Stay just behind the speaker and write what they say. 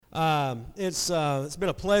It's been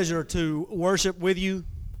a pleasure to worship with you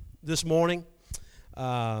this morning.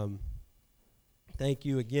 Thank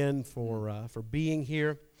you again for being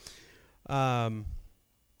here. I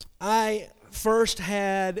first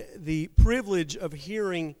had the privilege of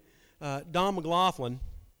hearing Don McLaughlin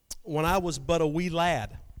when I was but a wee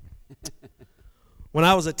lad. When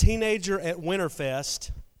I was a teenager at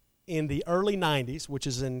Winterfest in the early 90s, which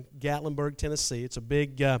is in Gatlinburg, Tennessee. It's a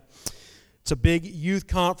big youth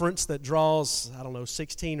conference that draws,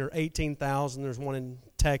 16 or 18,000. There's one in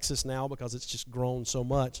Texas now because it's just grown so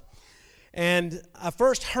much. And I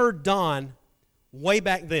first heard Don way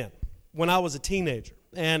back then when I was a teenager.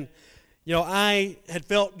 And, I had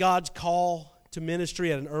felt God's call to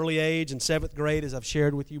ministry at an early age in 7th grade, as I've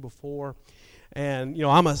shared with you before. And,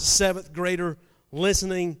 I'm a 7th grader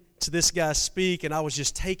listening to this guy speak, and I was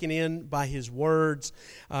just taken in by his words,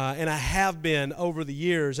 and I have been over the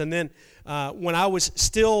years. And then when I was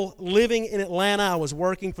still living in Atlanta, I was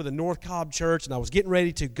working for the North Cobb Church, and I was getting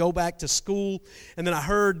ready to go back to school, and then I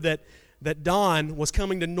heard that Don was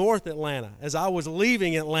coming to North Atlanta as I was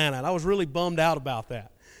leaving Atlanta, and I was really bummed out about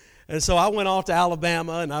that. And so I went off to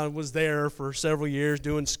Alabama, and I was there for several years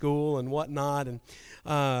doing school and whatnot, and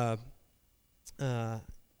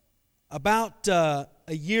about a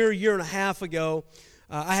year and a half ago,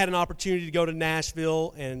 I had an opportunity to go to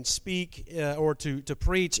Nashville and speak or to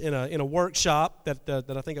preach in a workshop that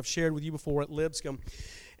I think I've shared with you before at Lipscomb.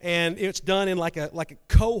 And it's done in like a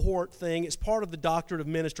cohort thing. It's part of the Doctorate of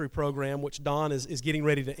Ministry program, which Don is getting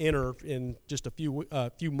ready to enter in just a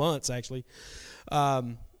few months, actually.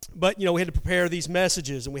 But, we had to prepare these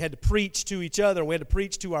messages, and we had to preach to each other, and we had to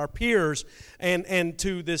preach to our peers and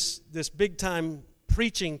to this big-time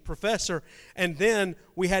preaching professor, and then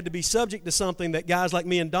we had to be subject to something that guys like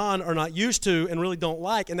me and Don are not used to and really don't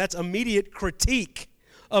like, and that's immediate critique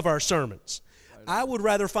of our sermons. I would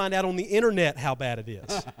rather find out on the internet how bad it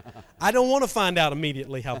is. I don't want to find out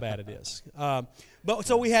immediately how bad it is. But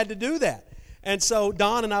so we had to do that. And so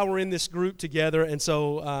Don and I were in this group together, and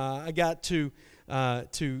so I got to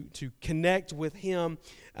connect with him.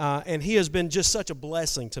 And he has been just such a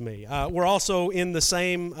blessing to me. We're also in the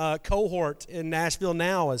same cohort in Nashville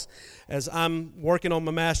now as I'm working on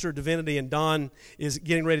my Master of Divinity, and Don is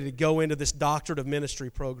getting ready to go into this Doctorate of Ministry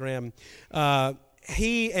program.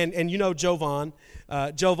 He and Jovan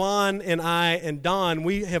and I and Don,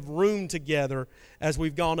 we have roomed together as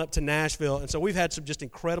we've gone up to Nashville. And so we've had some just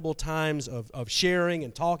incredible times of sharing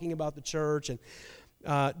and talking about the church. And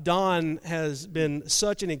Don has been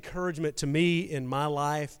such an encouragement to me in my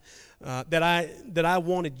life that I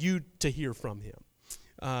wanted you to hear from him.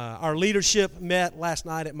 Our leadership met last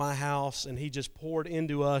night at my house, and he just poured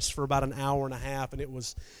into us for about an hour and a half, and it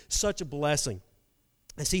was such a blessing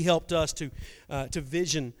as he helped us to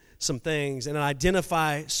vision some things and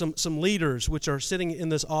identify some leaders which are sitting in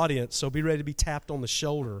this audience. So be ready to be tapped on the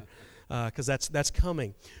shoulder. Because that's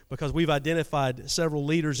coming, because we've identified several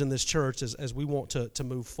leaders in this church as we want to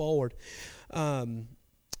move forward, and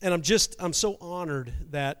I'm so honored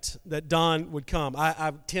that Don would come.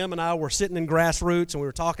 Tim and I were sitting in Grassroots, and we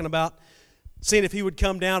were talking about seeing if he would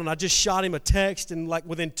come down, and I just shot him a text, and like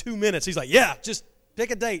within 2 minutes he's like, yeah, just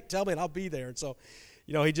pick a date, tell me, and I'll be there. And so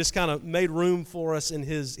he just kind of made room for us in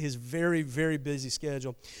his very, very busy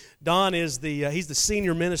schedule. Don is he's the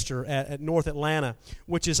senior minister at North Atlanta,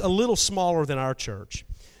 which is a little smaller than our church,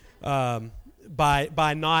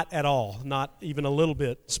 by not at all, not even a little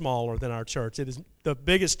bit smaller than our church. It is the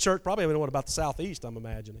biggest church, probably about the Southeast, I'm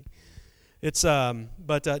imagining. It's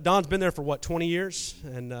but Don's been there for 20 years,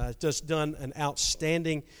 and just done an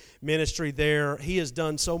outstanding ministry there. He has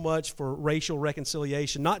done so much for racial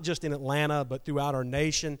reconciliation, not just in Atlanta, but throughout our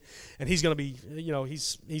nation. And he's going to be,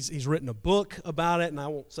 he's written a book about it, and I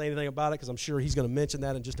won't say anything about it because I'm sure he's going to mention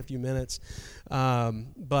that in just a few minutes.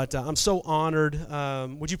 But I'm so honored.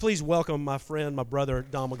 Would you please welcome my friend, my brother,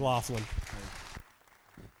 Don McLaughlin?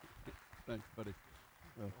 Thanks, buddy.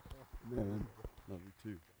 Man, love you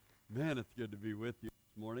too. Man, it's good to be with you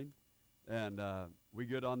this morning. And we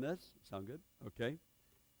good on this? Sound good? Okay.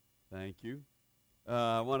 Thank you.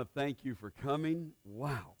 I want to thank you for coming.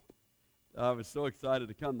 Wow. I was so excited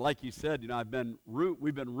to come. Like you said,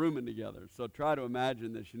 we've been rooming together. So try to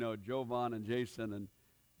imagine this, Jovan and Jason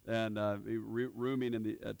and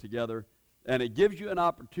rooming together. And it gives you an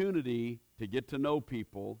opportunity to get to know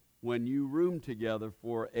people when you room together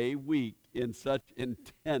for a week in such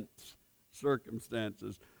intense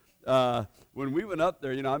circumstances. When we went up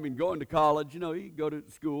there, going to college, you go to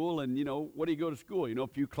school and, what do you go to school? A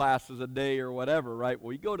few classes a day or whatever, right?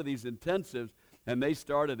 Well, you go to these intensives and they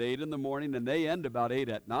start at 8 in the morning and they end about 8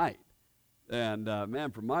 at night. And,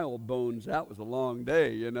 man, for my old bones, that was a long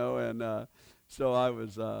day, you know. And so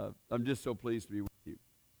I'm just so pleased to be with you.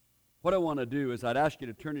 What I want to do is I'd ask you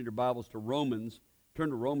to turn in your Bibles to Romans. Turn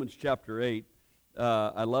to Romans chapter 8.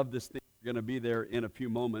 I love this thing. We're going to be there in a few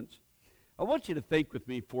moments. I want you to think with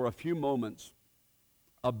me for a few moments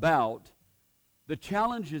about the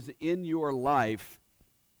challenges in your life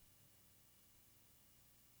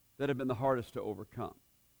that have been the hardest to overcome.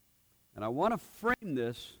 And I want to frame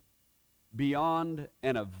this beyond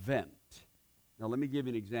an event. Now, let me give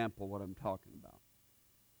you an example of what I'm talking about.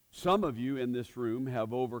 Some of you in this room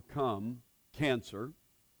have overcome cancer.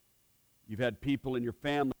 You've had people in your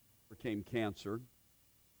family who overcame cancer.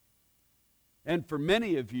 And for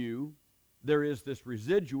many of you, there is this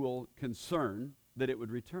residual concern that it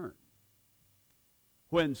would return.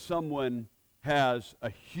 When someone has a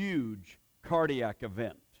huge cardiac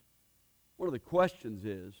event, one of the questions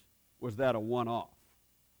is, was that a one-off,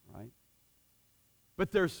 right?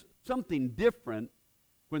 But there's something different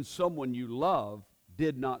when someone you love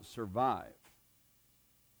did not survive.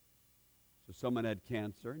 So someone had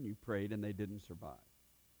cancer and you prayed and they didn't survive.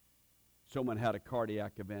 Someone had a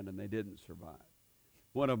cardiac event and they didn't survive.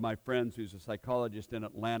 One of my friends who's a psychologist in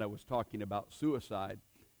Atlanta was talking about suicide.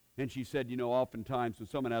 And she said, you know, oftentimes when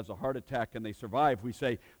someone has a heart attack and they survive, we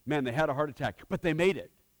say, man, they had a heart attack, but they made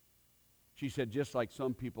it. She said, just like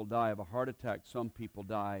some people die of a heart attack, some people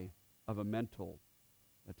die of a mental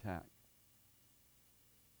attack.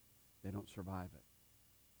 They don't survive it.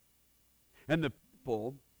 And the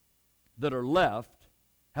people that are left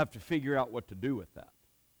have to figure out what to do with that.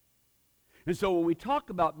 And so when we talk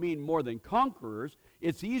about being more than conquerors,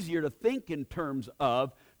 it's easier to think in terms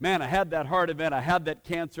of, man, I had that heart event, I had that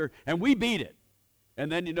cancer, and we beat it.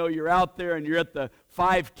 And then, you know, you're out there and you're at the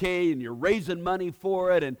 5K and you're raising money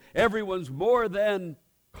for it, and everyone's more than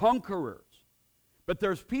conquerors. But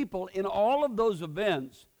there's people in all of those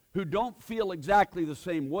events who don't feel exactly the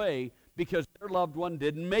same way because their loved one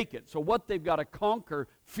didn't make it. So what they've got to conquer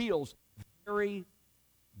feels very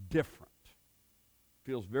different.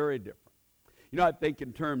 Feels very different. You know, I think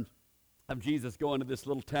in terms of Jesus going to this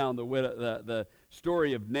little town, the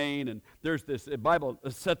story of Nain, and there's this, the Bible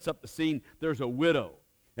sets up the scene, there's a widow.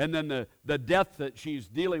 And then the death that she's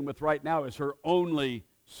dealing with right now is her only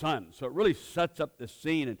son. So it really sets up this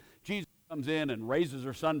scene, and Jesus comes in and raises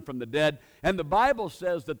her son from the dead. And the Bible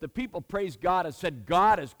says that the people praised God and said,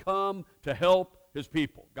 God has come to help his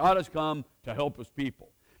people. God has come to help his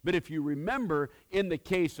people. But if you remember, in the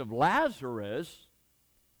case of Lazarus,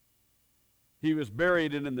 he was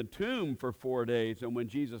buried in the tomb for 4 days, and when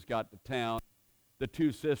Jesus got to town, the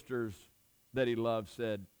two sisters that he loved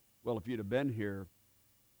said, well, if you'd have been here.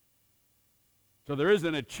 So there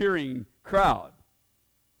isn't a cheering crowd.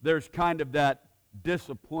 There's kind of that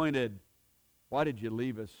disappointed, why did you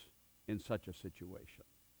leave us in such a situation?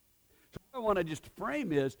 So what I want to just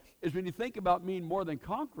frame is when you think about being more than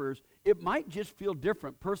conquerors, it might just feel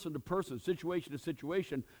different person to person, situation to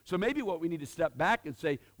situation. So maybe what we need to step back and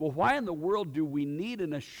say, well, why in the world do we need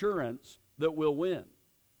an assurance that we'll win?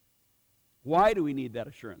 Why do we need that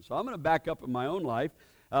assurance? So I'm going to back up in my own life.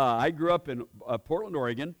 I grew up in Portland,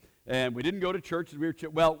 Oregon, and we didn't go to church.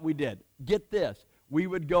 Well, we did. Get this. We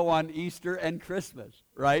would go on Easter and Christmas,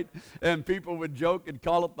 right? And people would joke and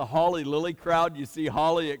call it the Holly Lily crowd. You see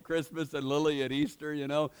Holly at Christmas and Lily at Easter, you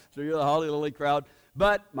know. So you're the Holly Lily crowd.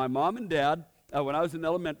 But my mom and dad, when I was in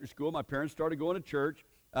elementary school, my parents started going to church.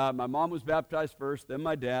 My mom was baptized first, then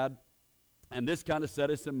my dad. And this kind of set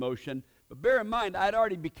us in motion. But bear in mind, I'd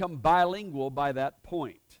already become bilingual by that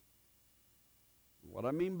point. What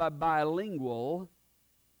I mean by bilingual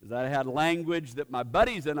is I had language that my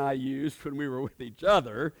buddies and I used when we were with each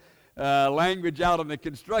other, language out on the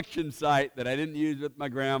construction site that I didn't use with my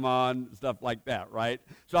grandma and stuff like that, right?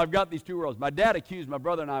 So I've got these two worlds. My dad accused my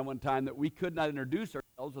brother and I one time that we could not introduce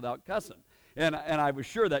ourselves without cussing. And I was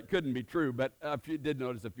sure that couldn't be true, but I did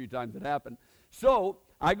notice a few times it happened. So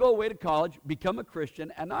I go away to college, become a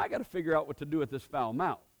Christian, and now I got to figure out what to do with this foul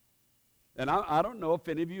mouth. And I don't know if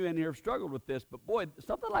any of you in here have struggled with this, but boy,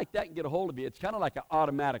 something like that can get a hold of you. It's kind of like an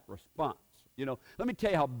automatic response. You know, let me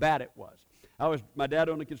tell you how bad it was. My dad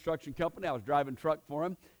owned a construction company. I was driving truck for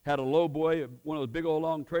him, had a low boy, one of those big old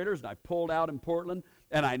long trailers, and I pulled out in Portland,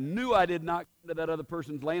 and I knew I did not get into that other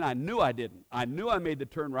person's lane. I knew I didn't. I knew I made the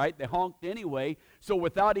turn right. They honked anyway, so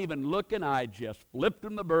without even looking, I just flipped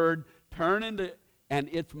them the bird, turned into, and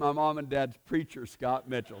it's my mom and dad's preacher, Scott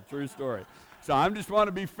Mitchell. True story. So I just want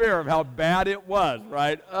to be fair of how bad it was,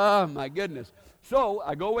 right? Oh, my goodness. So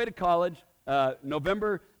I go away to college,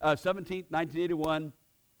 November 17th, 1981,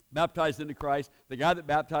 baptized into Christ. The guy that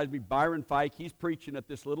baptized me, Byron Fike, he's preaching at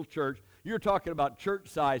this little church. You're talking about church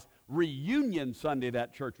size reunion Sunday,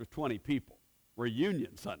 that church was 20 people.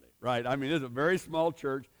 Reunion Sunday, right? I mean, it's a very small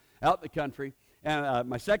church out in the country. And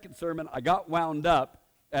my second sermon, I got wound up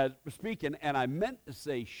as speaking, and I meant to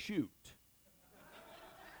say shoot.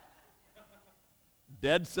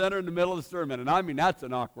 Dead center in the middle of the sermon. And I mean, that's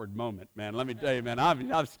an awkward moment, man. Let me tell you, man,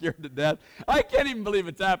 I'm scared to death. I can't even believe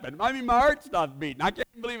it's happened. I mean, my heart stopped beating. I can't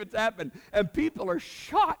even believe it's happened. And people are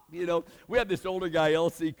shocked, you know. We had this older guy,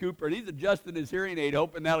 L.C. Cooper, and he's adjusting his hearing aid,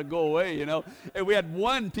 hoping that'll go away, you know. And we had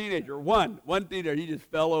one teenager, one teenager, he just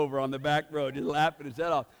fell over on the back road, just laughing his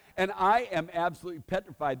head off. And I am absolutely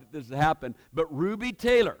petrified that this has happened. But Ruby and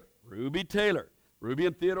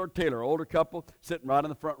Theodore Taylor, older couple, sitting right in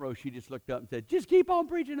the front row. She just looked up and said, "Just keep on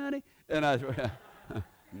preaching, honey." And I said,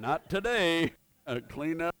 "Not today."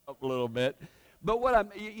 Clean that up a little bit. But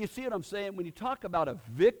you see what I'm saying? When you talk about a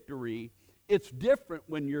victory, it's different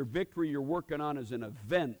when your victory you're working on is an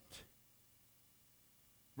event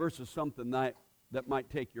versus something that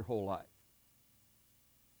might take your whole life.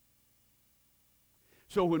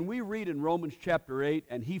 So when we read in Romans chapter 8,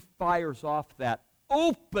 and he fires off that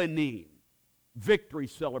opening victory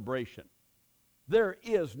celebration. There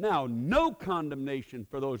is now no condemnation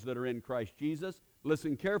for those that are in Christ Jesus.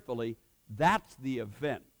 Listen carefully, that's the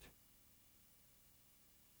event.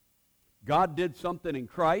 God did something in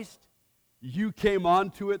Christ. You came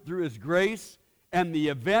onto it through his grace, and the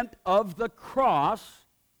event of the cross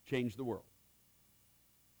changed the world.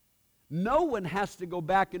 No one has to go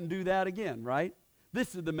back and do that again, right?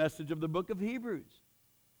 This is the message of the book of Hebrews.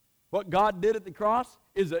 What God did at the cross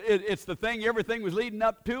it's the thing everything was leading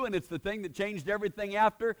up to, and it's the thing that changed everything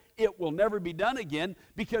after. It will never be done again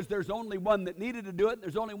because there's only one that needed to do it, and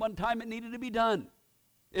there's only one time it needed to be done.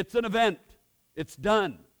 It's an event. It's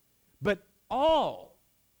done. But all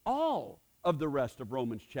of the rest of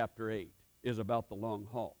Romans chapter 8 is about the long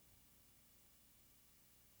haul.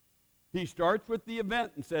 He starts with the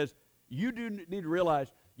event and says, you do need to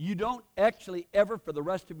realize you don't actually ever for the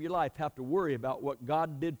rest of your life have to worry about what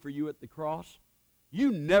God did for you at the cross.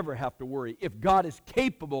 You never have to worry if God is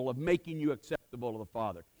capable of making you acceptable to the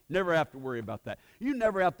Father. Never have to worry about that. You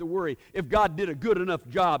never have to worry if God did a good enough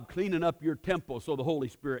job cleaning up your temple so the Holy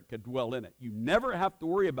Spirit could dwell in it. You never have to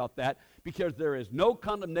worry about that because there is no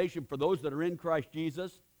condemnation for those that are in Christ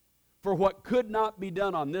Jesus. For what could not be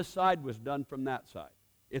done on this side was done from that side.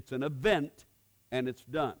 It's an event and it's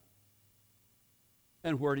done.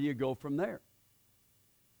 And where do you go from there?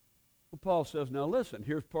 Well, Paul says, now listen,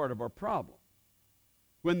 here's part of our problem.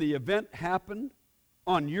 When the event happened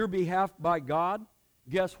on your behalf by God,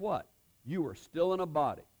 guess what? You were still in a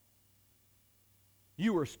body.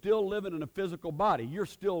 You were still living in a physical body. You're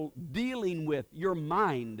still dealing with your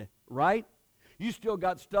mind, right? You still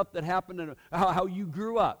got stuff that happened in how you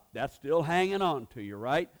grew up. That's still hanging on to you,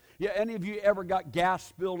 right? Yeah, any of you ever got gas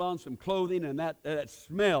spilled on some clothing and that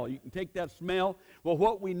smell? You can take that smell. Well,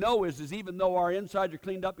 what we know is even though our insides are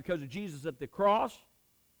cleaned up because of Jesus at the cross,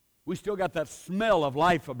 we still got that smell of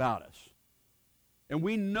life about us. And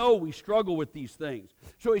we know we struggle with these things.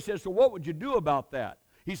 So he says, so what would you do about that?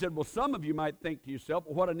 He said, well, some of you might think to yourself,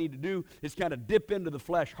 well, what I need to do is kind of dip into the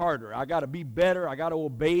flesh harder. I got to be better. I got to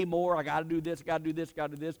obey more. I got to do this, got to do this,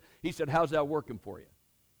 got to do this. He said, how's that working for you?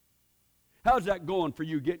 How's that going for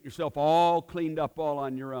you, getting yourself all cleaned up all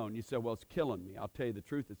on your own? You say, well, it's killing me. I'll tell you the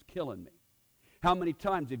truth, it's killing me. How many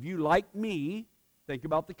times have you, like me, think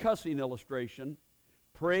about the cussing illustration,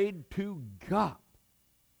 prayed to God,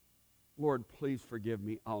 Lord, please forgive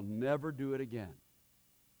me. I'll never do it again.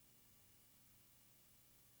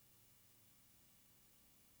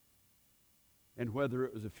 And whether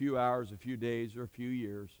it was a few hours, a few days, or a few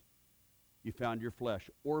years, you found your flesh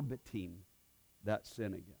orbiting that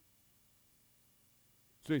sin again.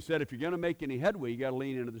 So he said, if you're going to make any headway, you got to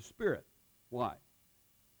lean into the Spirit. Why?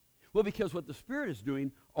 Well, because what the Spirit is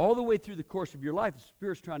doing all the way through the course of your life, the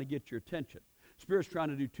Spirit's trying to get your attention. The Spirit's trying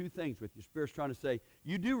to do two things with you. The Spirit's trying to say,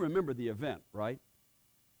 you do remember the event, right?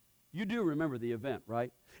 You do remember the event,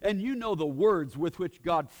 right? And you know the words with which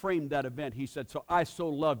God framed that event. He said, so I so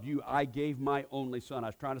loved you, I gave my only son. I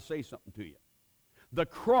was trying to say something to you. The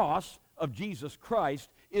cross of Jesus Christ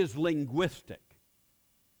is linguistic.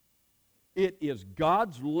 It is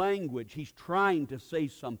God's language. He's trying to say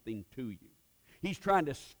something to you. He's trying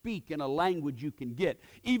to speak in a language you can get.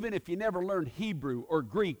 Even if you never learned Hebrew or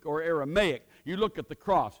Greek or Aramaic, you look at the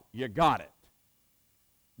cross, you got it.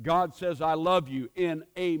 God says, I love you in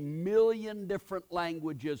a million different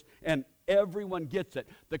languages, and everyone gets it.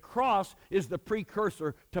 The cross is the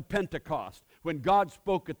precursor to Pentecost. When God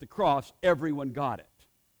spoke at the cross, everyone got it.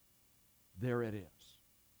 There it is.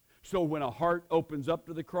 So when a heart opens up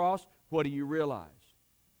to the cross, what do you realize?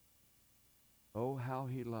 Oh, how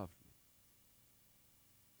he loved me.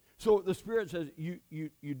 So the Spirit says, you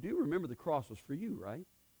do remember the cross was for you, right?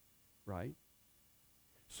 Right?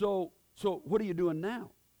 So what are you doing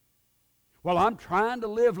now? Well, I'm trying to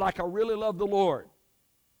live like I really love the Lord.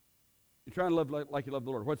 You're trying to live like you love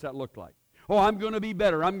the Lord. What's that look like? Oh, I'm going to be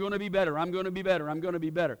better. I'm going to be better. I'm going to be better. I'm going to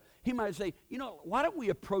be better. He might say, why don't we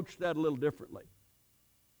approach that a little differently?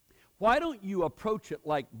 Why don't you approach it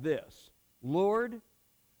like this? Lord,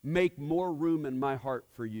 make more room in my heart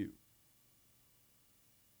for you.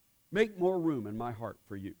 Make more room in my heart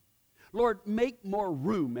for you. Lord, make more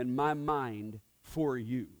room in my mind for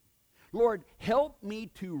you. Lord, help me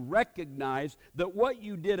to recognize that what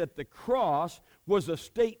you did at the cross was a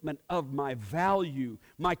statement of my value,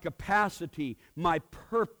 my capacity, my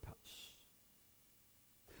purpose.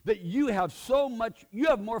 That you have you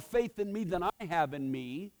have more faith in me than I have in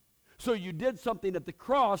me. So you did something at the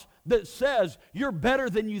cross that says you're better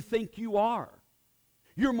than you think you are.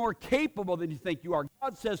 You're more capable than you think you are.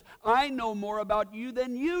 God says, I know more about you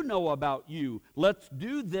than you know about you. Let's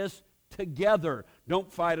do this together.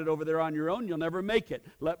 Don't fight it over there on your own. You'll never make it.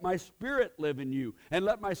 Let my Spirit live in you, and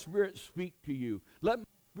let my Spirit speak to you. Let my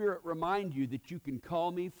Spirit remind you that you can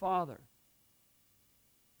call me Father.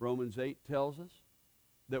 Romans 8 tells us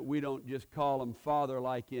that we don't just call him Father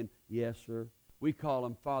like in, yes, sir. We call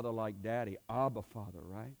him Father like Daddy, Abba Father,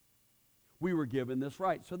 right? We were given this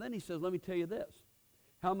right. So then he says, let me tell you this.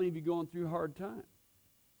 How many of you going through hard times?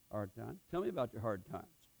 Hard times? Tell me about your hard times.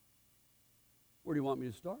 Where do you want me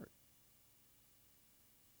to start?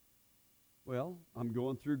 Well, I'm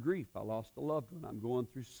going through grief. I lost a loved one. I'm going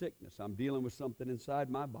through sickness. I'm dealing with something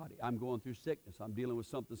inside my body. I'm going through sickness. I'm dealing with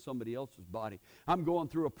something in somebody else's body. I'm going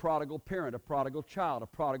through a prodigal parent, a prodigal child, a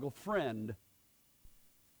prodigal friend.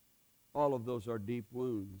 All of those are deep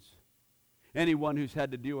wounds. Anyone who's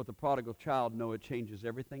had to deal with a prodigal child knows it changes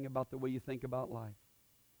everything about the way you think about life.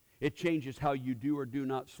 It changes how you do or do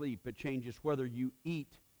not sleep. It changes whether you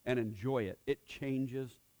eat and enjoy it. It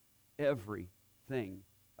changes everything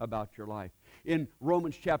about your life. In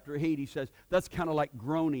Romans chapter 8, he says, that's kind of like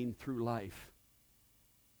groaning through life.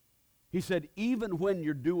 He said, even when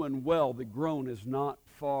you're doing well, the groan is not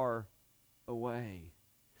far away.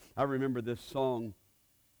 I remember this song.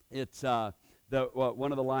 It's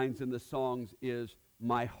one of the lines in the songs is,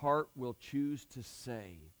 my heart will choose to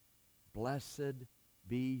say, blessed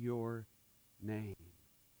be your name.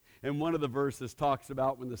 And one of the verses talks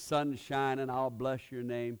about when the sun's shining, I'll bless your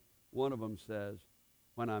name. One of them says,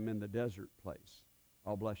 when I'm in the desert place,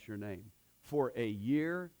 I'll bless your name. For a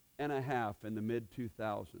year and a half in the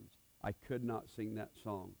mid-2000s, I could not sing that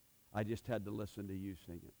song. I just had to listen to you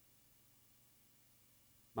sing it.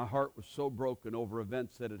 My heart was so broken over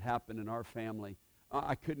events that had happened in our family.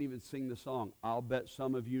 I couldn't even sing the song. I'll bet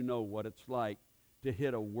some of you know what it's like to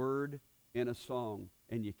hit a word in a song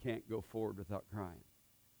and you can't go forward without crying.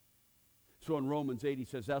 So in Romans 8, he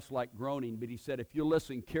says that's like groaning. But he said, if you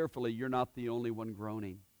listen carefully, you're not the only one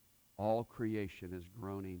groaning. All creation is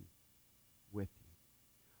groaning with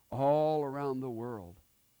you. All around the world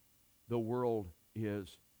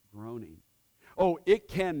is groaning. Oh, it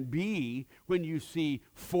can be when you see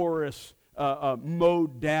forests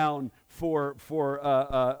mowed down for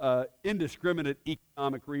indiscriminate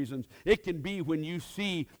economic reasons. It can be when you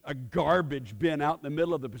see a garbage bin out in the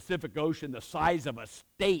middle of the Pacific Ocean the size of a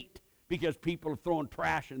state, because people are throwing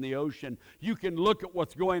trash in the ocean. You can look at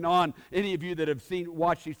what's going on. Any of you that have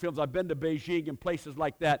watched these films, I've been to Beijing and places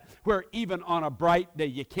like that, where even on a bright day,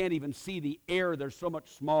 you can't even see the air. There's so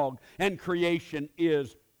much smog, and creation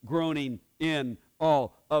is groaning in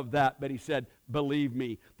all of that. But he said, believe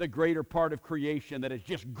me, the greater part of creation that has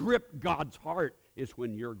just gripped God's heart is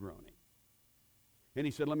when you're groaning. And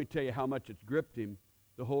he said, let me tell you how much it's gripped him.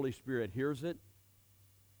 The Holy Spirit hears it,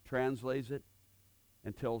 translates it,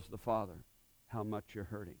 and tells the Father how much you're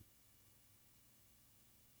hurting.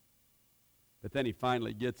 But then he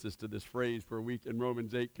finally gets us to this phrase where we in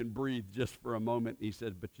Romans 8 can breathe just for a moment. He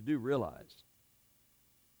says, but you do realize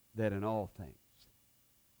that in all things,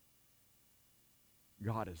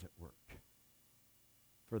 God is at work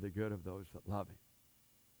for the good of those that love him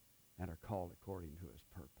and are called according to his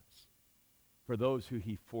purpose. For those who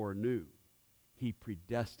he foreknew, he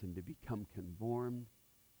predestined to become conformed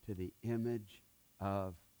to the image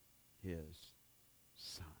of his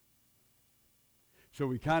Son. So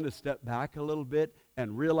we kind of step back a little bit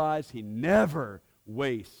and realize he never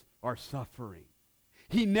wastes our suffering.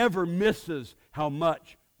 He never misses how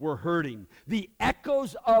much we're hurting. The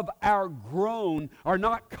echoes of our groan are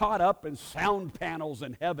not caught up in sound panels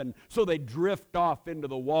in heaven so they drift off into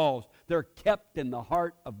the walls. They're kept in the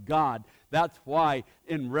heart of God. That's why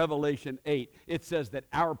in Revelation 8 it says that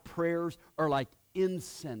our prayers are like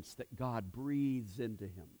incense that God breathes into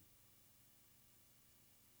him.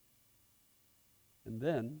 And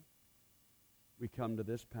then we come to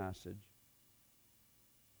this passage.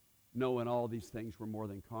 Knowing all these things we're more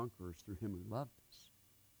than conquerors through him who loved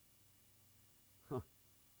us.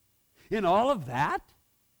 In all of that,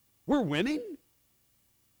 we're winning.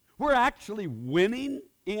 We're actually winning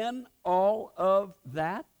in all of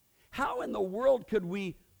that. How in the world could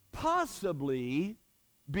we possibly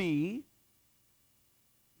be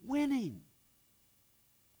winning?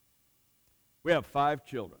 We have 5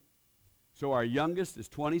 children. So our youngest is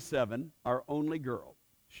 27, our only girl.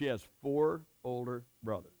 She has 4 older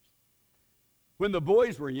brothers. When the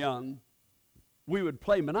boys were young, we would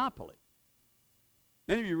play Monopoly.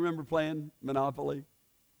 Any of you remember playing Monopoly?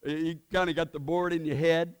 You kind of got the board in your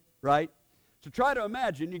head, right? So try to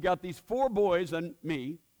imagine you got these 4 boys and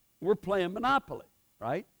me. We're playing Monopoly,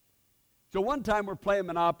 right? So one time we're playing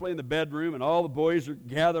Monopoly in the bedroom, and all the boys are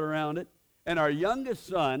gathered around it. And our youngest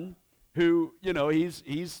son, who,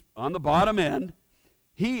 he's on the bottom end,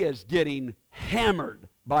 he is getting hammered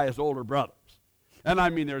by his older brothers. And I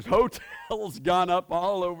mean, there's hotels gone up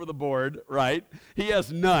all over the board, right? He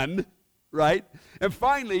has none, right? And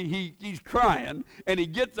finally, he's crying, and he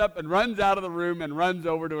gets up and runs out of the room and runs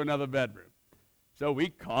over to another bedroom. So we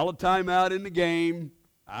call a timeout in the game.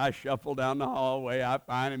 I shuffle down the hallway. I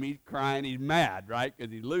find him. He's crying. He's mad, right,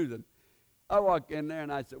 because he's losing. I walk in there,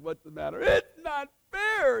 and I said, "What's the matter?" "It's not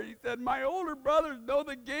fair." He said, "My older brothers know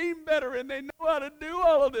the game better, and they know how to do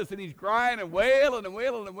all of this." And he's crying and wailing and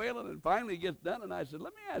wailing and wailing, and finally he gets done, and I said,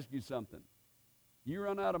 "Let me ask you something. You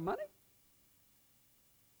run out of money?"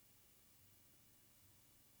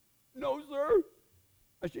 "No, sir."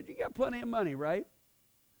 I said, "You got plenty of money, right?"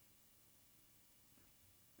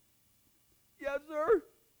 "Yes, sir."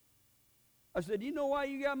 I said, "You know why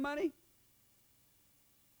you got money?"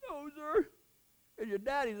 "No, sir." "Because your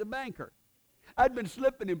daddy's a banker." I'd been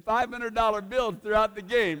slipping him $500 bills throughout the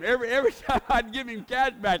game. Every time I'd give him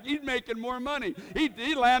cash back, he's making more money.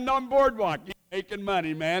 He land on boardwalk. He's making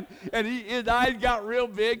money, man. And his eyes got real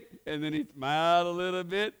big, and then he smiled a little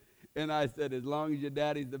bit. And I said, "As long as your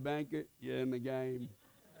daddy's the banker, you're in the game."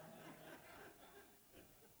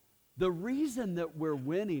 The reason that we're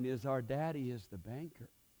winning is our daddy is the banker.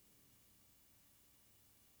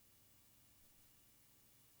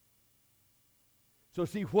 So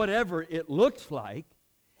see, whatever it looks like,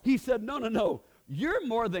 he said, no. You're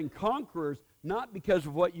more than conquerors, not because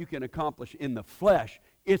of what you can accomplish in the flesh.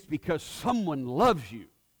 It's because someone loves you.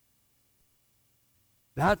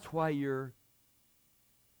 That's why you're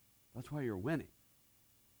winning.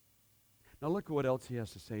 Now look at what else he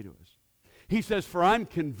has to say to us. He says, "For I'm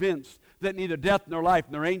convinced that neither death nor life,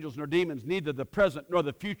 nor angels nor demons, neither the present nor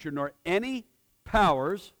the future, nor any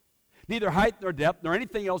powers, neither height nor depth, nor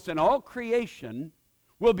anything else in all creation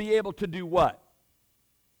will be able to do" what?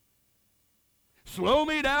 "Slow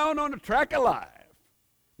me down on the track of life."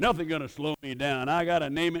 Nothing going to slow me down. I got a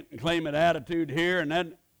name it and claim it attitude here and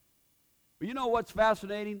then. But you know what's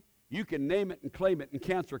fascinating? You can name it and claim it, and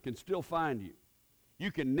cancer can still find you.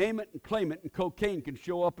 You can name it and claim it, and cocaine can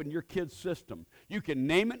show up in your kid's system. You can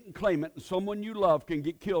name it and claim it, and someone you love can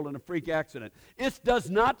get killed in a freak accident. It does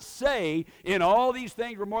not say in all these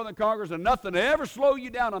things we're more than conquerors and nothing to ever slow you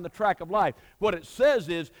down on the track of life. What it says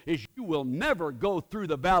is you will never go through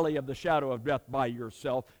the valley of the shadow of death by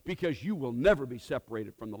yourself, because you will never be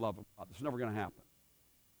separated from the love of God. It's never going to happen.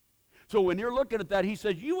 So when you're looking at that, he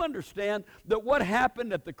says, you understand that what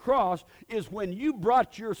happened at the cross is when you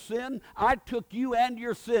brought your sin, I took you and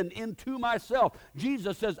your sin into myself.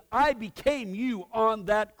 Jesus says, I became you on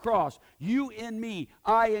that cross. You in me,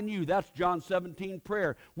 I in you. That's John 17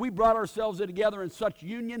 prayer. We brought ourselves together in such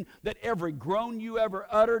union that every groan you ever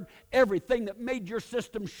uttered, everything that made your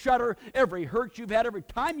system shudder, every hurt you've had, every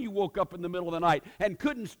time you woke up in the middle of the night and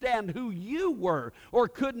couldn't stand who you were or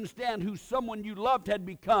couldn't stand who someone you loved had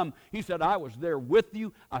become, he said, I was there with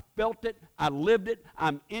you. I felt it. I lived it.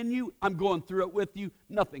 I'm in you. I'm going through it with you.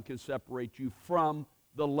 Nothing can separate you from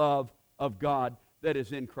the love of God that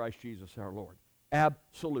is in Christ Jesus our Lord.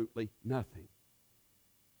 Absolutely nothing.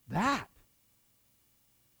 That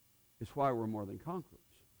is why we're more than conquerors.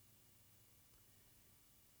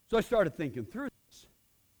 So I started thinking through this.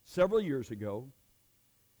 Several years ago,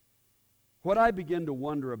 what I began to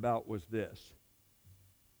wonder about was this.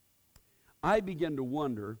 I began to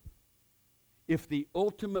wonder if the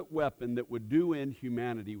ultimate weapon that would do in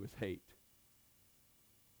humanity was hate.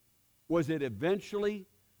 Was it eventually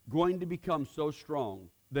going to become so strong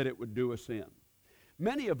that it would do us in?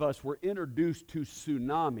 Many of us were introduced to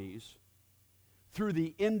tsunamis through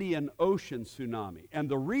the Indian Ocean tsunami, and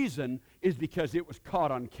the reason is because it was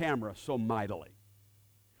caught on camera so mightily.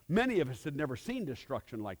 Many of us had never seen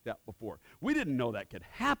destruction like that before. We didn't know that could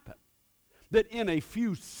happen. that in a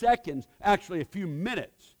few seconds, actually a few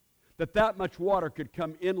minutes, that much water could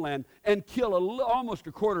come inland and kill almost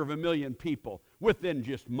 250,000 people within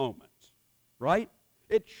just moments, right?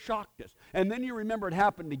 It shocked us. And then you remember it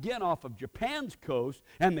happened again off of Japan's coast,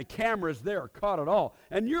 and the cameras there caught it all.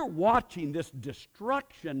 And you're watching this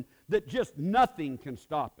destruction that just nothing can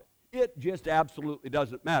stop it. It just absolutely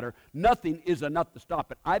doesn't matter. Nothing is enough to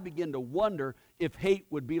stop it. I begin to wonder if hate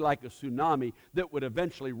would be like a tsunami that would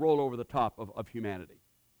eventually roll over the top of humanity.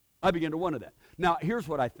 I begin to wonder that. Now, here's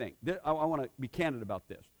what I think. I want to be candid about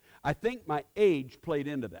this. I think my age played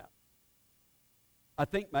into that. I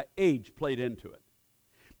think my age played into it.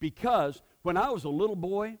 Because when I was a little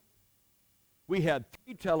boy, we had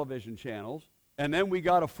 3 television channels, and then we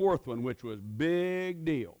got a 4th one, which was big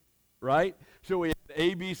deal, right? So we had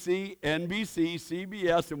ABC, NBC,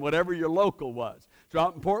 CBS, and whatever your local was. So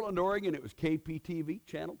out in Portland, Oregon, it was KPTV,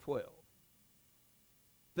 Channel 12.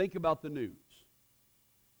 Think about the news.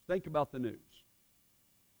 Think about the news.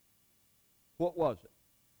 What was it?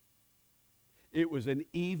 It was an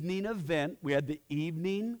evening event. We had the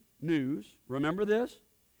evening news. Remember this?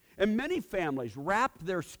 And many families wrapped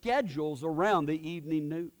their schedules around the evening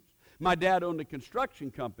news. My dad owned a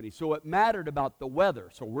construction company, so it mattered about the weather.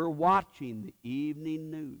 So we're watching the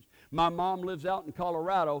evening news. My mom lives out in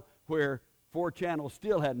Colorado where 4 channels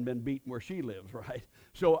still hadn't been beaten where she lives, right?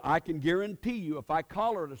 So I can guarantee you if I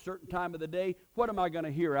call her at a certain time of the day, what am I going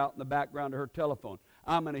to hear out in the background of her telephone?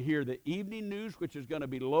 I'm going to hear the evening news, which is going to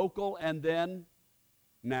be local, and then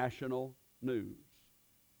national news.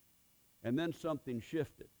 And then something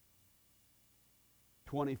shifted.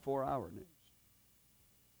 24-hour news.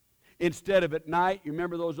 Instead of at night, you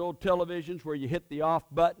remember those old televisions where you hit the off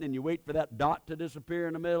button and you wait for that dot to disappear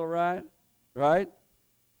in the middle, right? Right?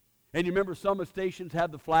 And you remember some of the stations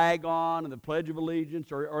had the flag on and the Pledge of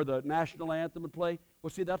Allegiance or the national anthem would play? Well,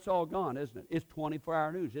 see, that's all gone, isn't it? It's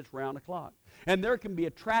 24-hour news. It's round the clock. And there can be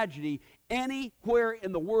a tragedy anywhere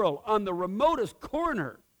in the world, on the remotest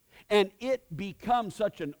corner, and it becomes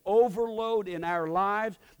such an overload in our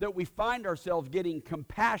lives that we find ourselves getting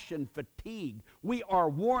compassion fatigue. We are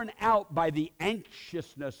worn out by the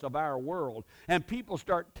anxiousness of our world. And people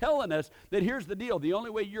start telling us that here's the deal. The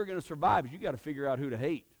only way you're going to survive is you got to figure out who to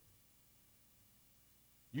hate.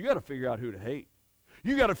 You got to figure out who to hate.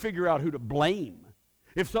 You got to figure out who to blame.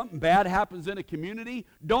 If something bad happens in a community,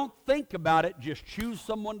 don't think about it. Just choose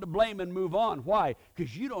someone to blame and move on. Why?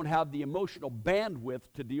 Because you don't have the emotional bandwidth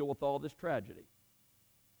to deal with all this tragedy.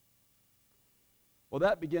 Well,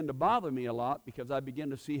 that began to bother me a lot because I began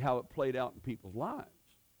to see how it played out in people's lives.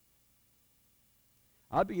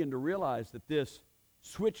 I began to realize that this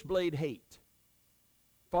switchblade hate,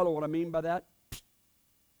 follow what I mean by that?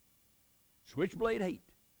 Switchblade hate.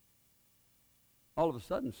 All of a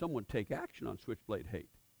sudden, someone take action on switchblade hate.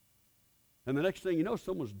 And the next thing you know,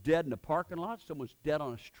 someone's dead in a parking lot. Someone's dead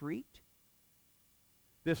on a street.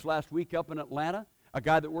 This last week up in Atlanta, a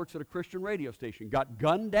guy that works at a Christian radio station got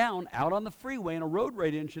gunned down out on the freeway in a road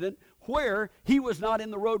rage incident where he was not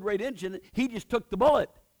in the road rage incident. He just took the bullet.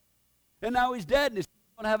 And now he's dead and he's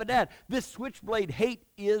going to have a dad. This switchblade hate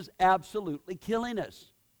is absolutely killing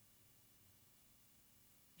us.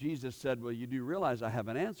 Jesus said, well, you do realize I have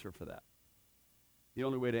an answer for that. The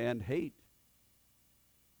only way to end hate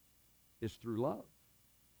is through love.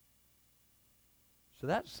 So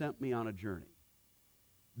that sent me on a journey.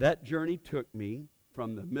 That journey took me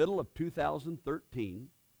from the middle of 2013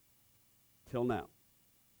 till now.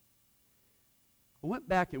 I went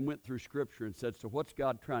back and went through Scripture and said, so what's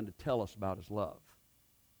God trying to tell us about His love?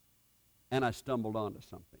 And I stumbled onto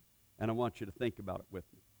something. And I want you to think about it with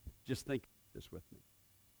me. Just think this with me.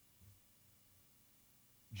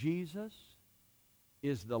 Jesus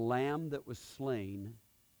is the Lamb that was slain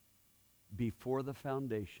before the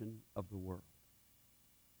foundation of the world.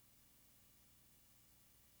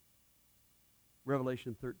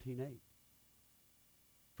 Revelation 13:8.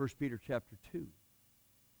 1 Peter chapter 2.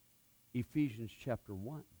 Ephesians chapter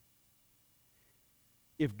 1.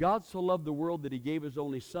 If God so loved the world that He gave His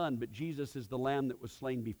only Son, but Jesus is the Lamb that was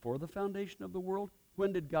slain before the foundation of the world,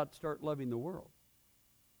 when did God start loving the world?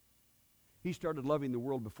 He started loving the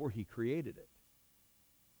world before He created it.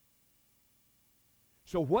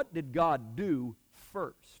 So what did God do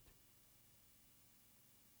first?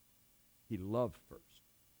 He loved first.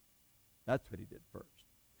 That's what He did first.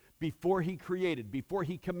 Before He created, before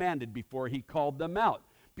He commanded, before He called them out,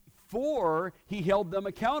 before He held them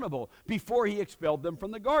accountable, before He expelled them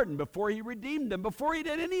from the garden, before He redeemed them, before He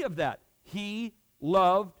did any of that, He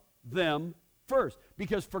loved them first.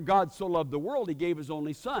 Because for God so loved the world, He gave His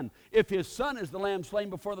only Son. If His Son is the Lamb slain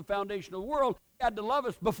before the foundation of the world, He had to love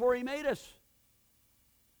us before He made us.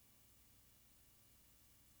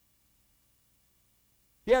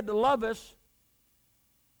 He had to love us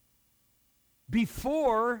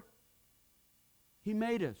before He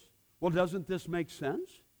made us. Well, doesn't this make sense?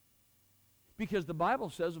 Because the Bible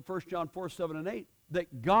says in 1 John 4, 7, and 8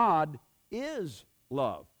 that God is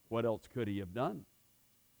love. What else could He have done?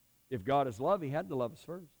 If God is love, He had to love us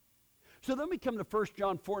first. So then we come to 1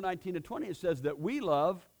 John 4, 19 and 20. It says that we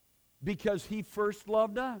love because He first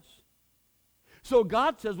loved us. So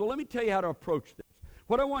God says, well, let me tell you how to approach this.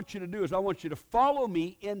 What I want you to do is I want you to follow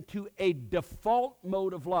me into a default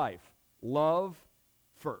mode of life. Love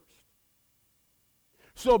first.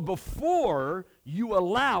 So before you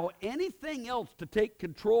allow anything else to take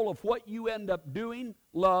control of what you end up doing,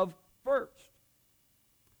 love first.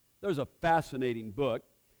 There's a fascinating book.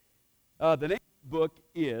 The name of the book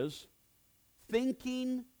is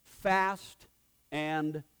Thinking Fast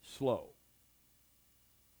and Slow.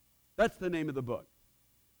 That's the name of the book.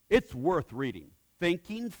 It's worth reading.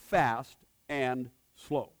 Thinking Fast and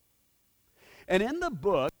Slow. And in the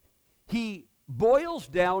book, he boils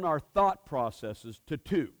down our thought processes to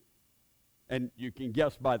two. And you can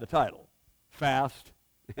guess by the title, Fast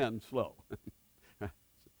and Slow.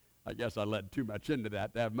 I guess I led too much into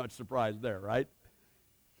that to have much surprise there, right?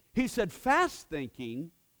 He said fast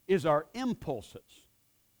thinking is our impulses.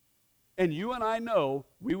 And you and I know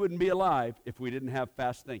we wouldn't be alive if we didn't have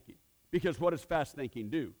fast thinking. Because what does fast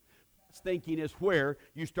thinking do? Fast thinking is where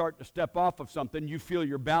you start to step off of something, you feel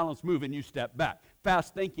your balance move, and you step back.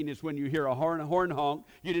 Fast thinking is when you hear a horn honk,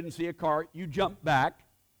 you didn't see a car, you jump back.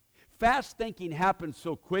 Fast thinking happens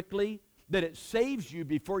so quickly that it saves you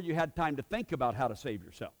before you had time to think about how to save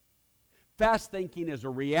yourself. Fast thinking is a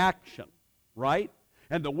reaction, right?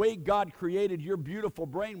 And the way God created your beautiful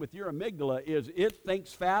brain with your amygdala is it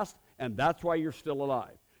thinks fast, and that's why you're still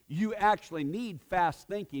alive. You actually need fast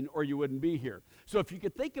thinking or you wouldn't be here. So if you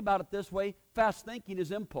could think about it this way, fast thinking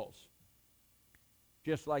is impulse.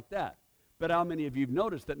 Just like that. But how many of you have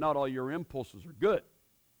noticed that not all your impulses are good?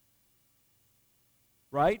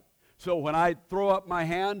 Right? So when I throw up my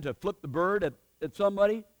hand to flip the bird at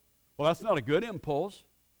somebody, well, that's not a good impulse.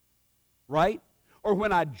 Right? Or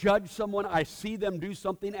when I judge someone, I see them do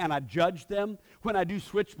something and I judge them. When I do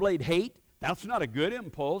switchblade hate, that's not a good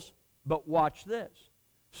impulse. But watch this.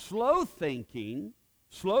 Slow thinking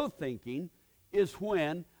is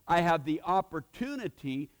when I have the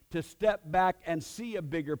opportunity to step back and see a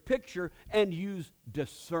bigger picture and use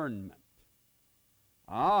discernment.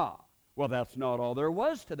 Well, that's not all there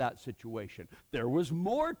was to that situation. There was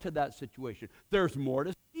more to that situation. There's more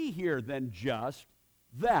to see here than just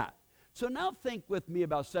that. So now think with me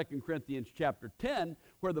about 2 Corinthians chapter 10,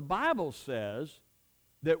 where the Bible says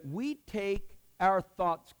that we take our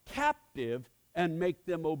thoughts captive and make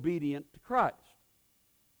them obedient to Christ.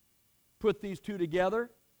 Put these two together.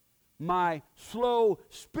 My slow,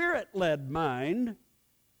 spirit-led mind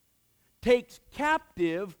takes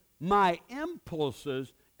captive my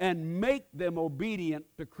impulses and make them obedient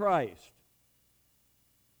to Christ.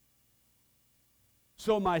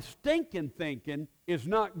 So my stinking thinking is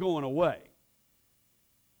not going away.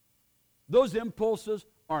 Those impulses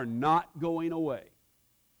are not going away.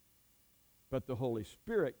 But the Holy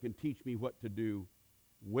Spirit can teach me what to do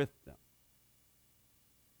with them.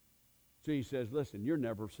 So he says, listen, you're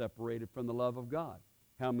never separated from the love of God.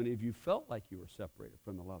 How many of you felt like you were separated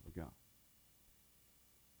from the love of God?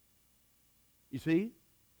 You see?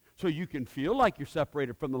 So you can feel like you're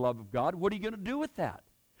separated from the love of God. What are you going to do with that?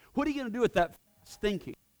 What are you going to do with that fast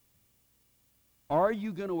thinking? Are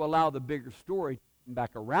you going to allow the bigger story to come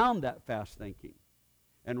back around that fast thinking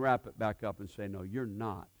and wrap it back up and say, no, you're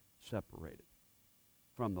not separated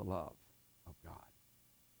from the love of God?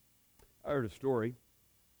 I heard a story.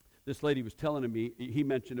 This lady was telling me, he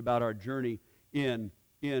mentioned about our journey in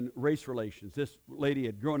race relations. This lady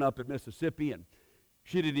had grown up in Mississippi, and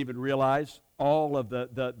she didn't even realize all of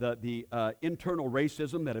the internal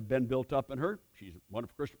racism that had been built up in her. She's a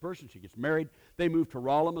wonderful Christian person. She gets married. They moved to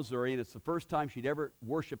Rolla, Missouri, and it's the first time she'd ever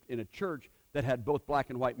worshiped in a church that had both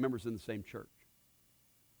black and white members in the same church.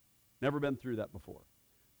 Never been through that before.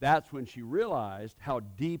 That's when she realized how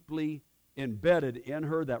deeply embedded in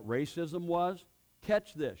her that racism was.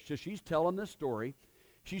 Catch this. So she's telling this story.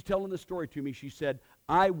 She's telling this story to me. She said,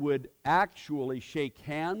 I would actually shake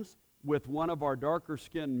hands with one of our darker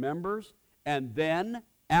skinned members, and then,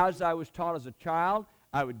 as I was taught as a child,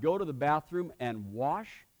 I would go to the bathroom and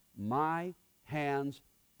wash my hands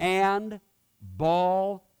and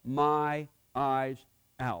bawl my eyes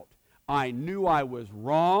out. I knew I was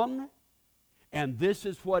wrong, and this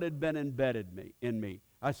is what had been embedded in me.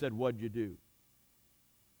 I said, what'd you do?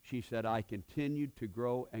 She said, I continued to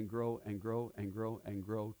grow and grow and grow and grow and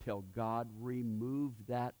grow till God removed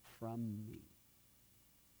that from me.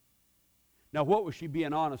 Now, what was she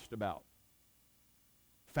being honest about?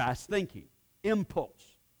 Fast thinking, impulse,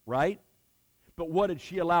 right? But what did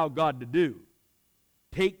she allow God to do?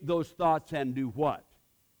 Take those thoughts and do what?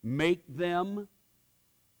 Make them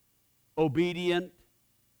obedient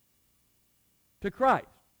to Christ,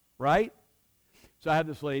 right? So I have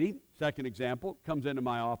this lady, second example, comes into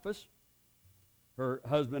my office. Her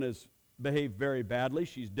husband has behaved very badly.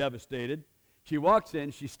 She's devastated. She walks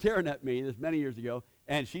in, she's staring at me, this many years ago,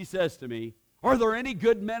 and she says to me, "Are there any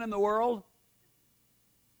good men in the world?"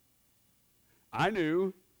 I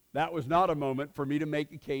knew that was not a moment for me to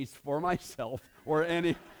make a case for myself or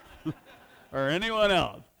or anyone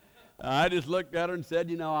else. I just looked at her and said,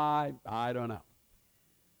 I don't know.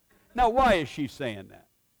 Now, why is she saying that?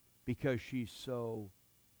 Because she's so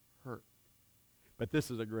hurt. But this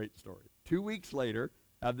is a great story. 2 weeks later,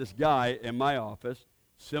 I have this guy in my office,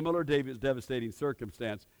 similar devastating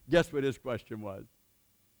circumstance. Guess what his question was?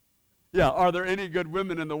 Yeah, are there any good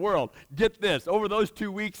women in the world? Get this. Over those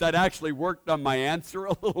 2 weeks, I'd actually worked on my answer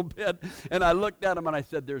a little bit, and I looked at him and I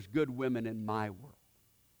said, there's good women in my world.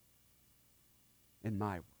 In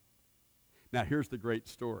my world. Now, here's the great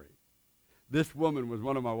story. This woman was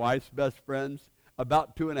one of my wife's best friends.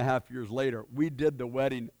 About 2.5 years later, we did the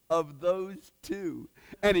wedding of those two.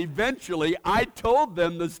 And eventually, I told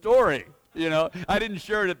them the story. I didn't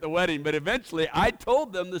share it at the wedding, but eventually I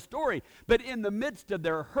told them the story. But in the midst of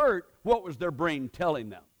their hurt, what was their brain telling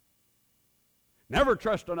them? Never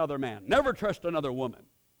trust another man. Never trust another woman.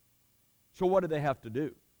 So what did they have to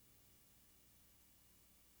do?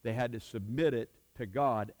 They had to submit it to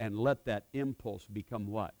God and let that impulse become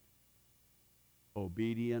what?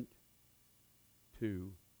 Obedient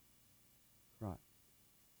to Christ.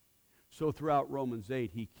 So throughout Romans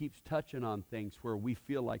 8, he keeps touching on things where we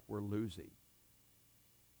feel like we're losing.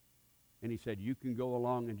 And he said, you can go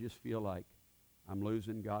along and just feel like, I'm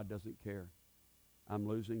losing, God doesn't care. I'm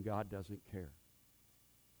losing, God doesn't care.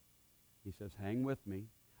 He says, hang with me.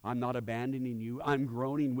 I'm not abandoning you. I'm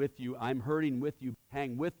groaning with you. I'm hurting with you.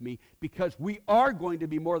 Hang with me, because we are going to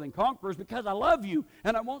be more than conquerors, because I love you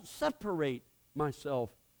and I won't separate myself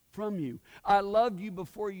from you. I loved you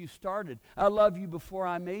before you started. I loved you before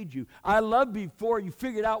I made you. I loved you before you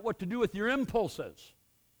figured out what to do with your impulses.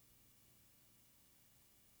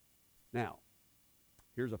 Now,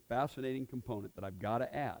 here's a fascinating component that I've got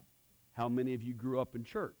to add. How many of you grew up in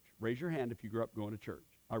church? Raise your hand if you grew up going to church.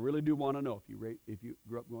 I really do want to know if you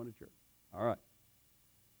grew up going to church. All right.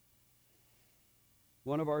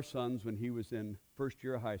 One of our sons, when he was in first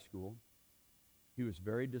year of high school, he was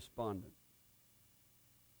very despondent.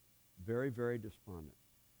 Very, very despondent.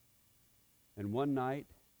 And one night,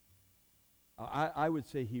 I would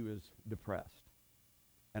say he was depressed.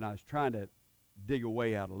 And I was trying to dig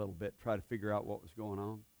away out a little bit, try to figure out what was going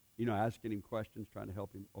on. Asking him questions, trying to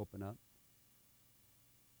help him open up.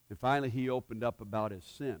 And finally, he opened up about his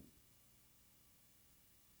sin.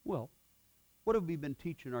 Well, what have we been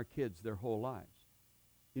teaching our kids their whole lives?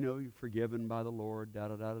 You're forgiven by the Lord,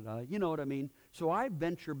 da-da-da-da-da. You know what I mean? So I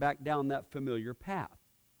venture back down that familiar path,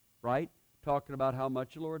 right? Talking about how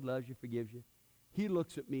much the Lord loves you, forgives you. He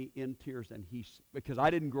looks at me in tears, and because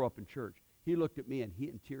I didn't grow up in church, he looked at me, and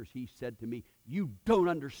in tears, he said to me, you don't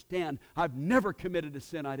understand. I've never committed a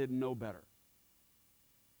sin I didn't know better.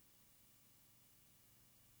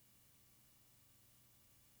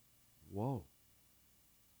 Whoa.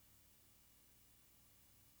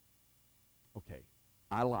 Okay,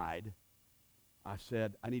 I lied. I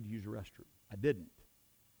said, I need to use the restroom. I didn't.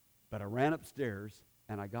 But I ran upstairs,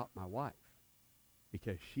 and I got my wife,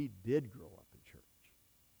 because she did grow up in church.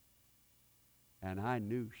 And I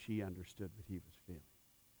knew she understood what he was feeling.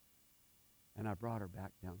 And I brought her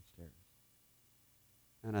back downstairs.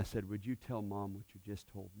 And I said, would you tell Mom what you just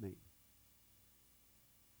told me?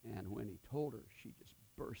 And when he told her, she just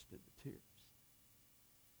burst into tears,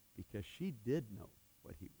 because she did know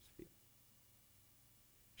what he was feeling.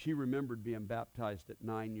 She remembered being baptized at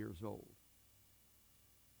 9 years old.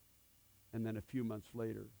 And then a few months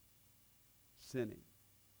later, sinning.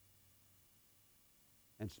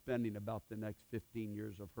 And spending about the next 15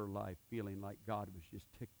 years of her life feeling like God was just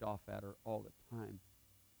ticked off at her all the time.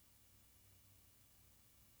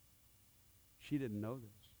 She didn't know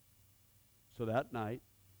this. So that night,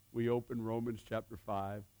 we opened Romans chapter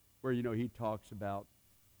 5, where, he talks about,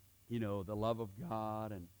 the love of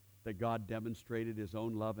God, and that God demonstrated his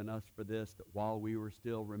own love in us for this, that while we were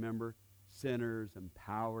still, remember, sinners and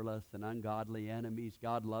powerless and ungodly enemies,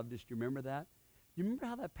 God loved us. Do you remember that? Do you remember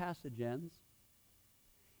how that passage ends?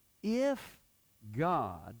 If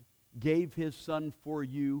God gave his Son for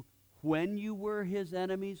you when you were his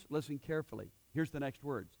enemies, listen carefully. Here's the next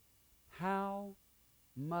words. How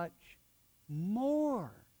much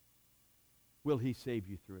more will he save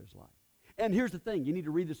you through his life. And here's the thing. You need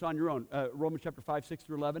to read this on your own. Romans chapter 5, 6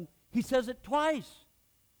 through 11. He says it twice.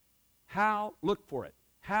 Look for it.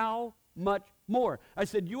 How much more? I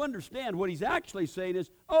said, you understand what he's actually saying is,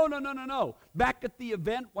 oh, no. Back at the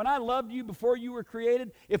event, when I loved you before you were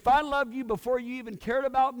created, if I loved you before you even cared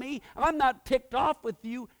about me, I'm not ticked off with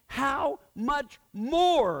you. How much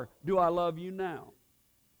more do I love you now?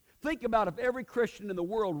 Think about if every Christian in the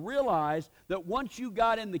world realized that once you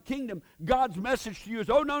got in the kingdom, God's message to you is,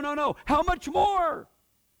 oh, no. How much more?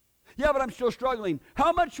 Yeah, but I'm still struggling.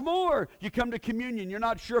 How much more? You come to communion. You're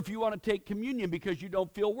not sure if you want to take communion because you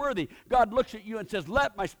don't feel worthy. God looks at you and says,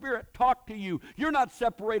 let my Spirit talk to you. You're not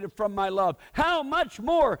separated from my love. How much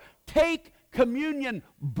more? Take communion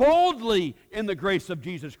boldly in the grace of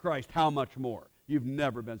Jesus Christ. How much more? You've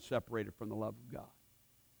never been separated from the love of God.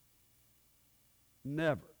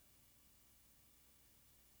 Never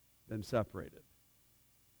been separated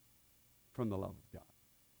from the love of God.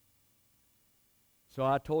 So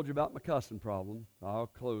I told you about my cussing problem. I'll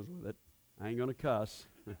close with it. I ain't going to cuss.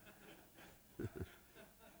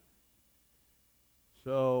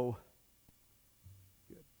 So,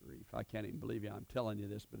 good grief. I can't even believe I'm telling you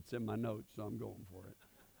this, but it's in my notes, so I'm going for it.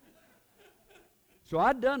 So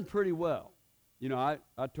I'd done pretty well. You know,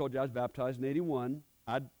 I told you I was baptized in 81.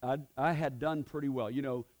 I had done pretty well, you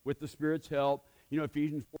know, with the Spirit's help. You know,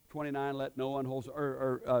 Ephesians 4:29, let no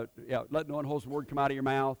unwholesome word come out of your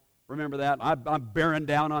mouth. Remember that? I'm bearing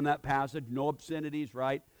down on that passage. No obscenities,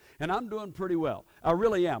 right? And I'm doing pretty well. I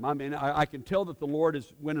really am. I mean, I can tell that the Lord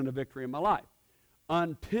is winning a victory in my life.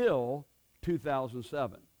 Until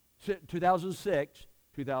 2007. 2006,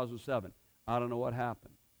 2007. I don't know what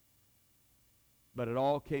happened. But it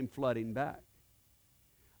all came flooding back.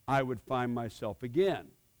 I would find myself again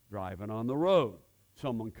driving on the road.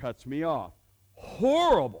 Someone cuts me off.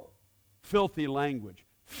 Horrible, filthy language.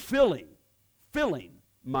 Filling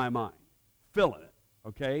my mind. Filling it,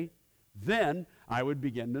 okay? Then I would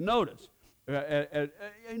begin to notice.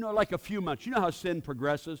 You know, like a few months. You know how sin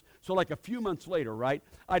progresses? So like a few months later, right?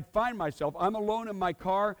 I'd find myself, I'm alone in my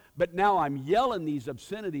car, but now I'm yelling these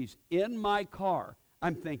obscenities in my car.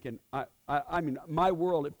 I'm thinking, I mean, my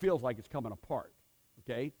world, it feels like it's coming apart,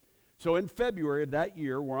 okay? So in February of that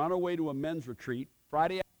year, we're on our way to a men's retreat,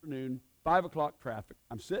 Friday afternoon, 5 o'clock traffic.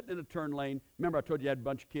 I'm sitting in a turn lane. Remember I told you I had a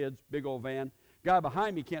bunch of kids, big old van. Guy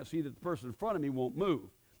behind me can't see that the person in front of me won't move.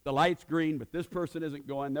 The light's green, but this person isn't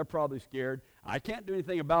going. They're probably scared. I can't do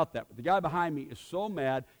anything about that. But the guy behind me is so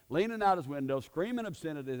mad, leaning out his window, screaming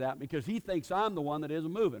obscenities at me because he thinks I'm the one that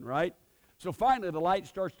isn't moving, right? So finally the light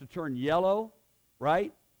starts to turn yellow,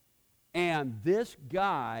 right? And this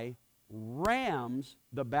guy rams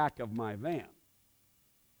the back of my van.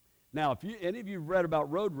 Now, if any of you have read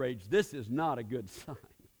about road rage, this is not a good sign.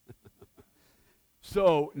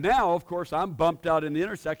 So now, of course, I'm bumped out in the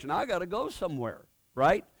intersection. I got to go somewhere,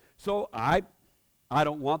 right? So I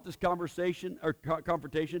don't want this conversation or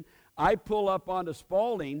confrontation. I pull up onto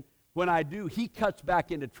Spalding. When I do, he cuts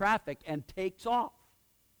back into traffic and takes off.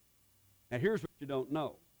 Now, here's what you don't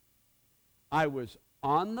know. I was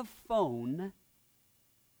on the phone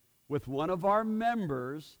with one of our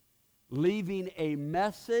members leaving a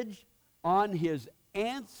message on his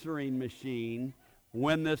answering machine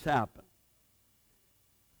when this happened.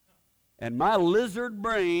 And my lizard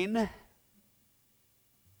brain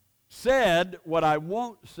said what I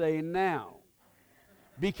won't say now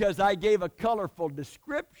because I gave a colorful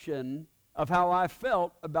description of how I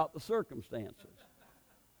felt about the circumstances.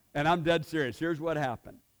 And I'm dead serious. Here's what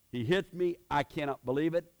happened. He hits me. I cannot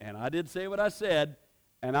believe it. And I did say what I said.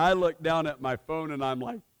 And I looked down at my phone and I'm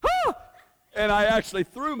like, ah! And I actually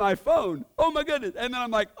threw my phone. Oh, my goodness. And then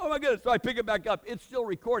I'm like, oh, my goodness. So I pick it back up. It's still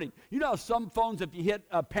recording. You know how some phones, if you hit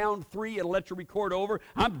 #3, it'll let you record over?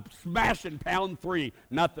 I'm smashing #3.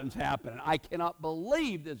 Nothing's happening. I cannot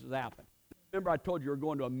believe this has happened. Remember I told you we're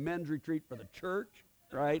going to a men's retreat for the church,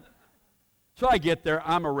 right? So I get there.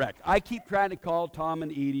 I'm a wreck. I keep trying to call Tom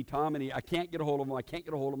and Edie. I can't get a hold of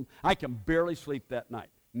them. I can barely sleep that night.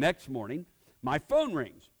 Next morning, my phone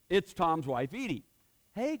rings. It's Tom's wife, Edie.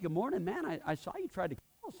 Hey, good morning, man. I saw you tried to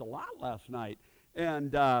call us a lot last night.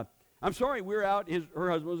 And I'm sorry, we were out.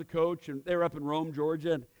 Her husband was a coach, and they were up in Rome,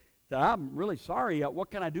 Georgia. And said, I'm really sorry.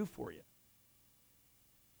 What can I do for you?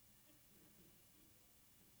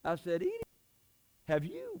 I said, Edie, have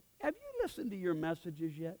you listened to your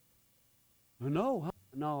messages yet? No,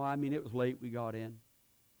 I mean, it was late. We got in.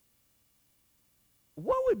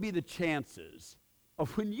 What would be the chances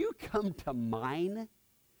of when you come to mine,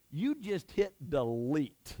 you just hit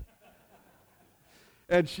delete?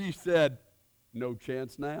 And she said, no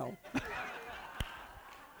chance now.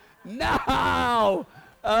 No!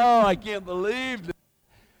 Oh, I can't believe this.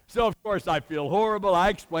 So, of course, I feel horrible. I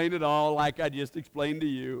explain it all like I just explained to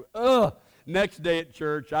you. Ugh. Next day at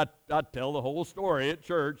church, I tell the whole story at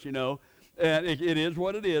church, you know. And it is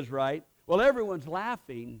what it is, right? Well, everyone's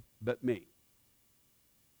laughing but me.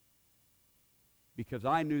 Because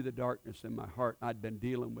I knew the darkness in my heart. I'd been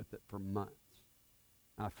dealing with it for months.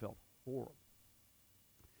 I felt horrible.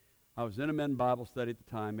 I was in a men's Bible study at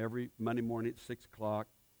the time, every Monday morning at 6 o'clock.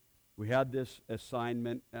 We had this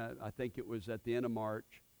assignment, I think it was at the end of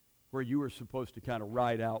March, where you were supposed to kind of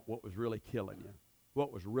write out what was really killing you,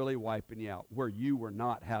 what was really wiping you out, where you were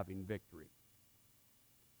not having victory.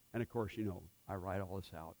 And, of course, you know, I write all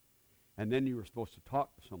this out. And then you were supposed to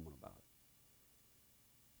talk to someone about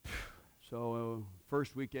it. So,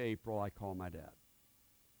 first week of April, I called my dad.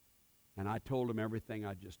 And I told him everything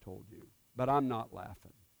I just told you. But I'm not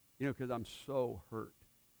laughing, you know, because I'm so hurt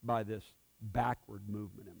by this backward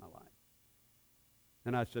movement in my life.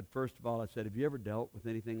 And I said, first of all, I said, have you ever dealt with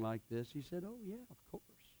anything like this? He said, oh, yeah, of course.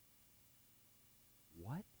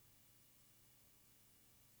 What?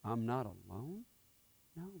 I'm not alone?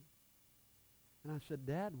 No. And I said,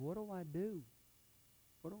 Dad, what do I do?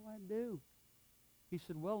 What do I do? He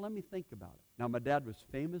said, well, let me think about it. Now, my dad was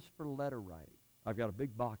famous for letter writing. I've got a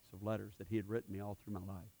big box of letters that he had written me all through my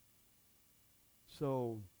life.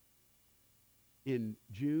 So, in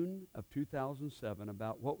June of 2007,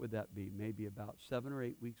 about, what would that be? Maybe about 7 or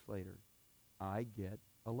 8 weeks later, I get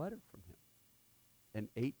a letter from him. An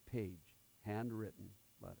 8-page, handwritten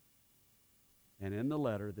letter. And in the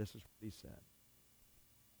letter, this is what he said.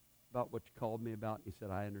 About what you called me about, he said,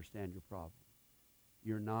 I understand your problem.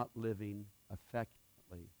 You're not living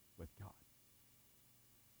affectionately with God.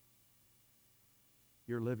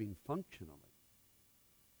 You're living functionally.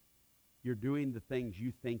 You're doing the things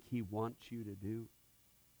you think he wants you to do,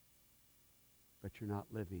 but you're not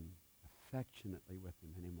living affectionately with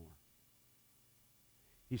him anymore.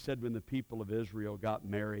 He said when the people of Israel got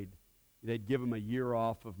married, they'd give them a year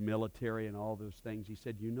off of military and all those things. He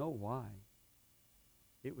said, you know why?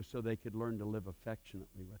 It was so they could learn to live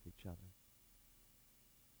affectionately with each other.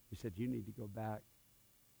 He said, you need to go back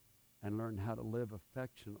and learn how to live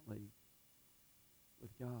affectionately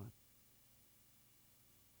with God.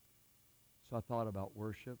 So I thought about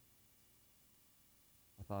worship.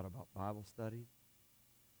 I thought about Bible study.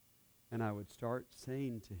 And I would start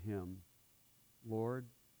saying to him, Lord,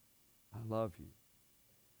 I love you.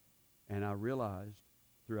 And I realized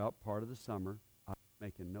throughout part of the summer, I was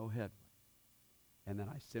making no headway. And then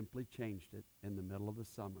I simply changed it in the middle of the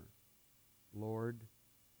summer. Lord,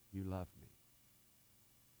 you love me.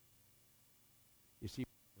 You see,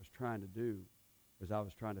 what I was trying to do was I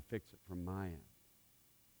was trying to fix it from my end.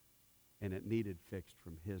 And it needed fixed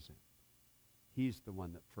from his end. He's the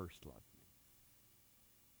one that first loved me.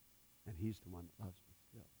 And he's the one that loves me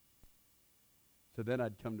still. So then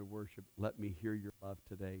I'd come to worship. Let me hear your love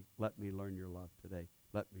today. Let me learn your love today.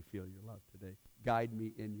 Let me feel your love today. Guide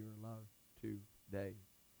me in your love today.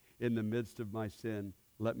 In the midst of my sin,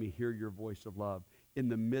 let me hear your voice of love. In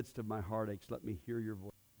the midst of my heartaches, let me hear your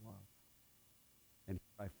voice of love. And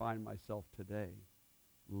I find myself today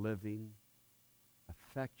living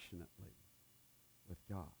affectionately with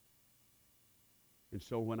God. And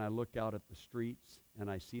so when I look out at the streets and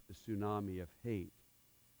I see the tsunami of hate,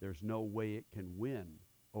 there's no way it can win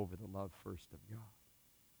over the love first of God.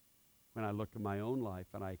 When I look at my own life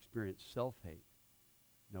and I experience self-hate,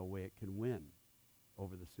 no way it can win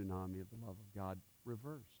over the tsunami of the love of God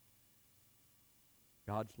reversed.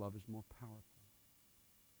 God's love is more powerful.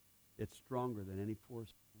 It's stronger than any force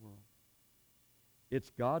in the world. It's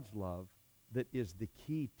God's love that is the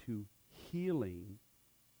key to healing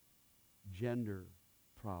gender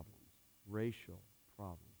problems, racial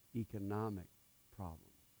problems, economic problems,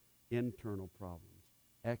 internal problems,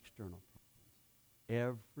 external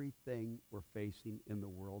problems. Everything we're facing in the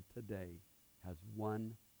world today has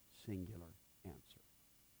one singular answer.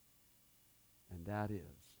 And that is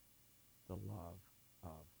the love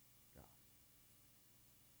of God.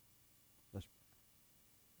 Let's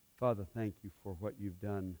pray. Father, thank you for what you've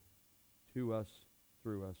done to us,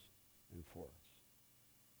 through us, and for us.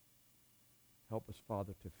 Help us,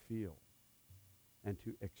 Father, to feel and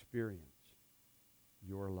to experience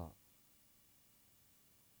your love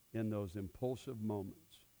in those impulsive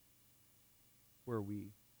moments where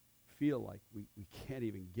we feel like we can't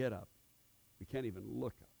even get up, we can't even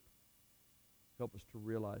look up. Help us to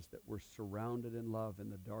realize that we're surrounded in love in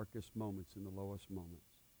the darkest moments, in the lowest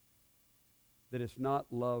moments. That it's not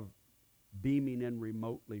love beaming in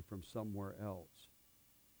remotely from somewhere else.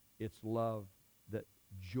 It's love that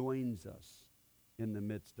joins us in the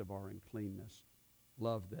midst of our uncleanness.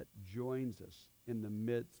 Love that joins us in the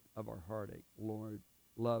midst of our heartache. Lord,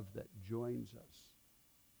 love that joins us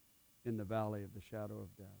in the valley of the shadow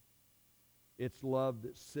of death. It's love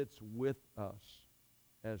that sits with us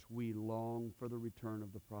as we long for the return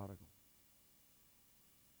of the prodigal.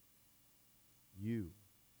 You,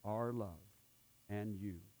 our love, and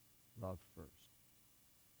you love first.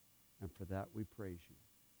 And for that we praise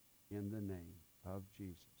you in the name of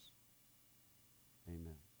Jesus.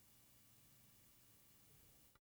 Amen.